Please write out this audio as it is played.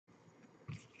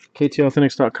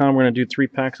KTAuthentics.com. We're going to do 3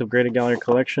 packs of graded gallery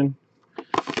collection.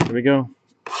 Here we go.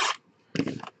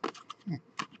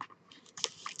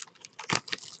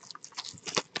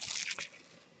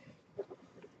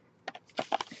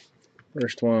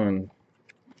 First one.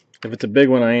 If it's a big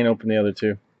one, I ain't open the other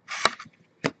 2.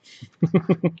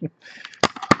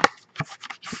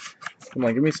 Come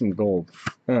on, give me some gold.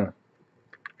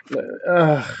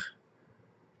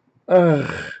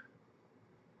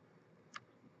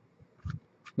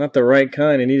 Not the right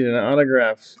kind. I needed an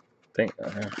autograph.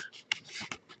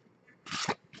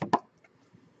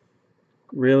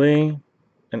 Really?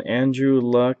 An Andrew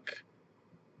Luck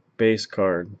base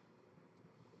card.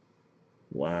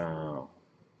 Wow.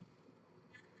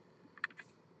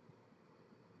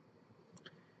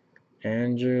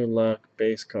 Andrew Luck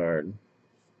base card.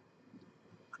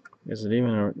 Is it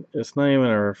even a... It's not even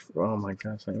a... Oh my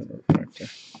god, it's not even a refractor.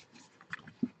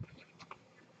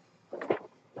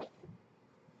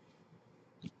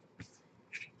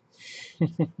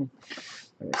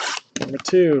 Number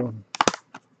 2.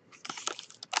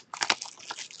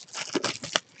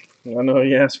 I know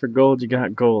you asked for gold, you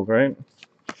got gold, right?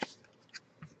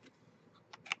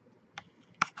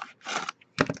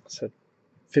 It's a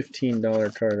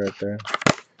 $15 card right there.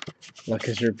 Luck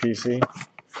is your PC.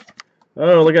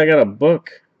 Oh, look, I got a book.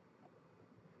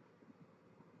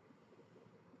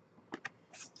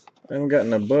 I haven't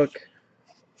gotten a book.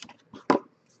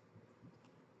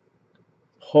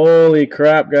 Holy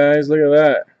crap, guys, look at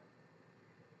that.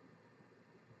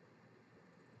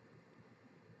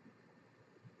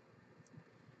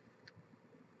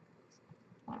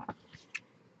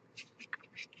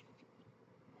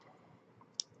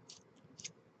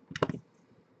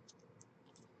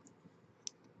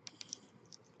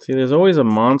 See, there's always a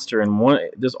monster in one.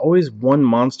 There's always one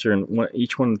monster in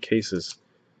each one of the cases.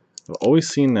 I've always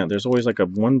seen that. There's always like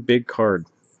one big card.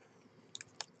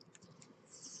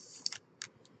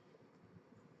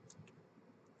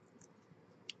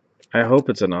 I hope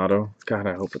it's an auto. God,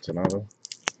 I hope it's an auto.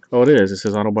 Oh, it is. It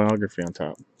says autobiography on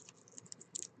top.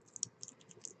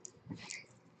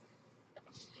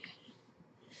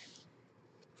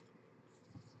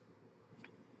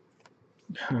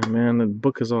 Oh, man, the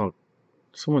book is all...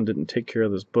 Someone didn't take care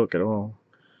of this book at all.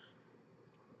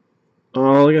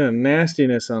 Oh, look at the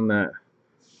nastiness on that.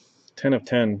 10 of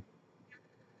 10.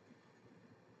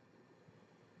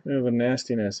 Look at the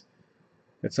nastiness.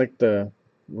 It's like the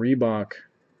Reebok.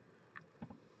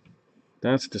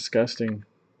 That's disgusting.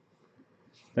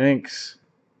 Thanks.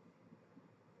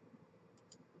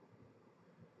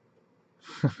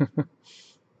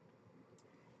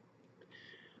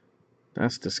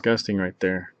 That's disgusting right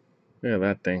there. Look at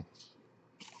that thing.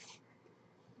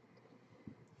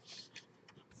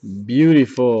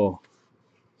 Beautiful.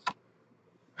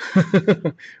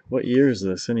 What year is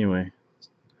this anyway?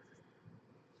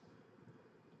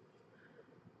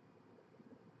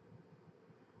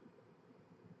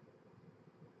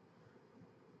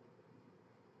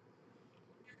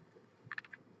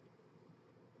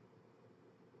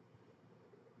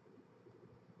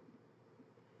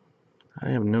 I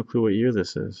have no clue what year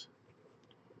this is.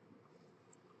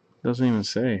 Doesn't even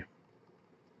say.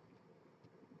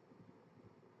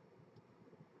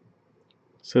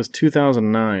 It says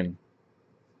 2009.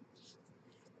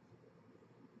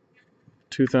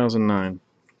 2009.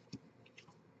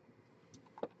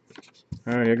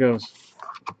 Alright, here goes.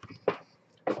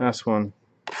 Last one.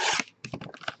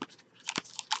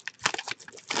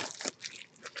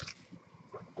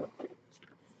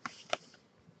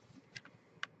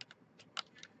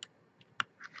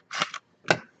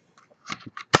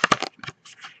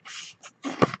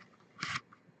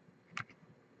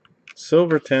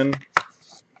 Silver 10.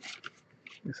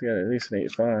 Looks like I got at least an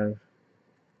 8.5.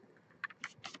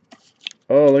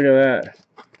 Oh, look at that.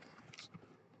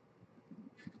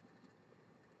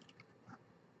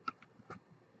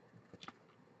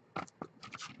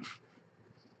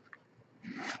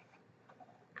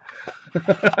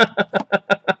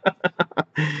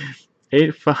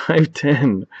 Eight, 5,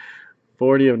 10.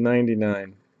 40 of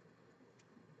 99.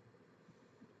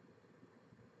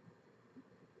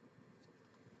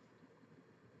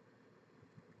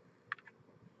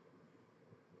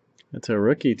 It's a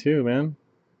rookie too, man.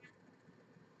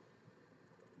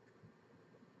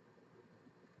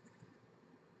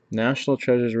 National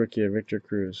Treasures rookie of Victor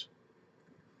Cruz.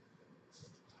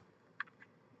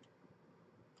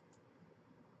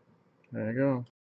 There you go.